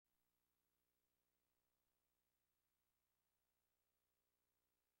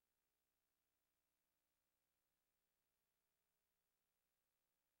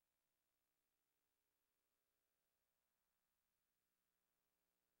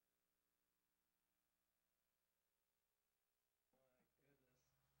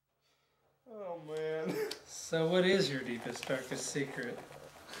Oh man. So what is your deepest, darkest secret?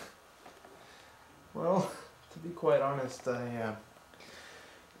 Well, to be quite honest, I've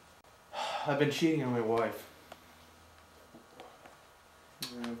been cheating on my wife.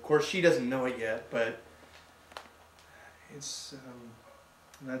 Of course, she doesn't know it yet, but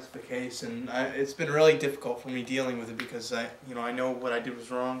that's the case, and it's been really difficult for me dealing with it because I know what I did was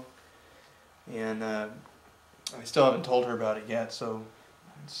wrong, and I still haven't told her about it yet. So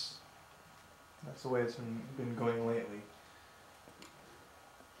that's the way it's been going lately.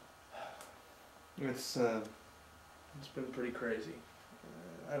 It's been pretty crazy.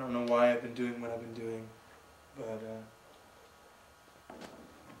 I don't know why I've been doing what I've been doing, but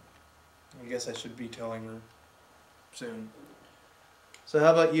I guess I should be telling her soon. So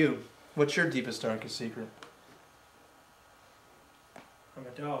how about you? What's your deepest, darkest secret? I'm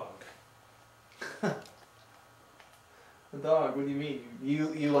a dog. A dog? What do you mean?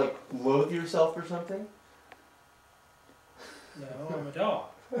 You like loathe yourself or something? No, I'm a dog.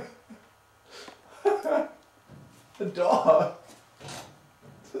 A dog?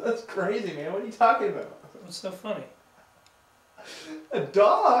 That's crazy, man. What are you talking about? What's so funny? A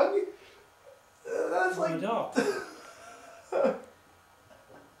dog? That's like... I'm a dog.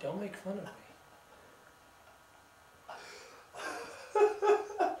 Don't make fun of me.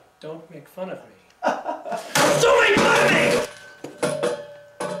 Don't make fun of me. Don't make fun of me!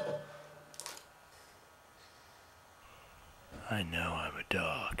 I know I'm a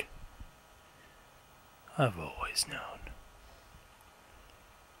dog. I've always known.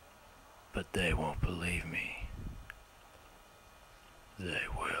 But they won't believe me. They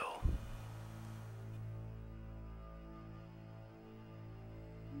will.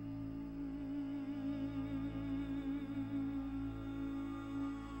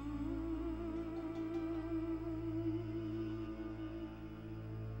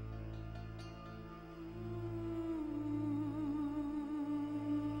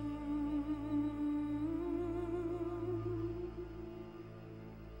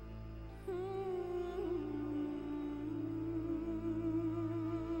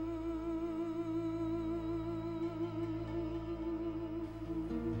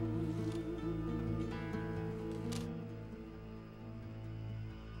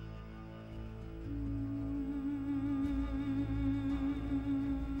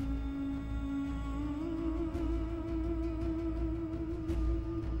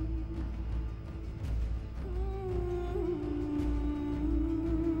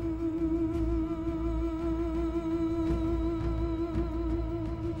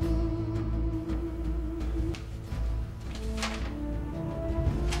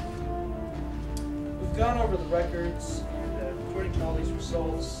 We've gone over the records and according to all these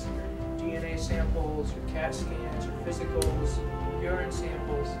results, your DNA samples, your CAT scans, your physicals, your urine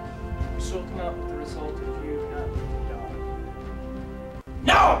samples, we still come out with the result of you not being a dog.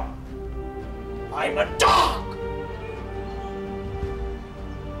 No! I'm a dog!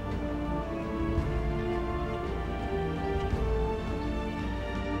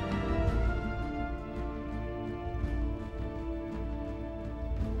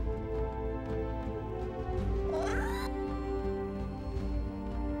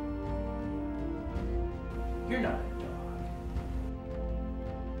 You're not a dog.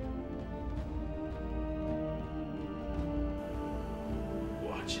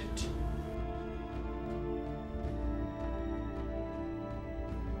 Watch it.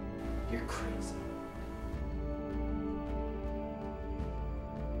 You're crazy.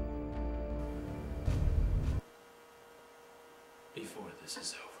 Before this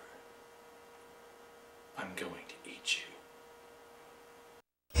is over, I'm going to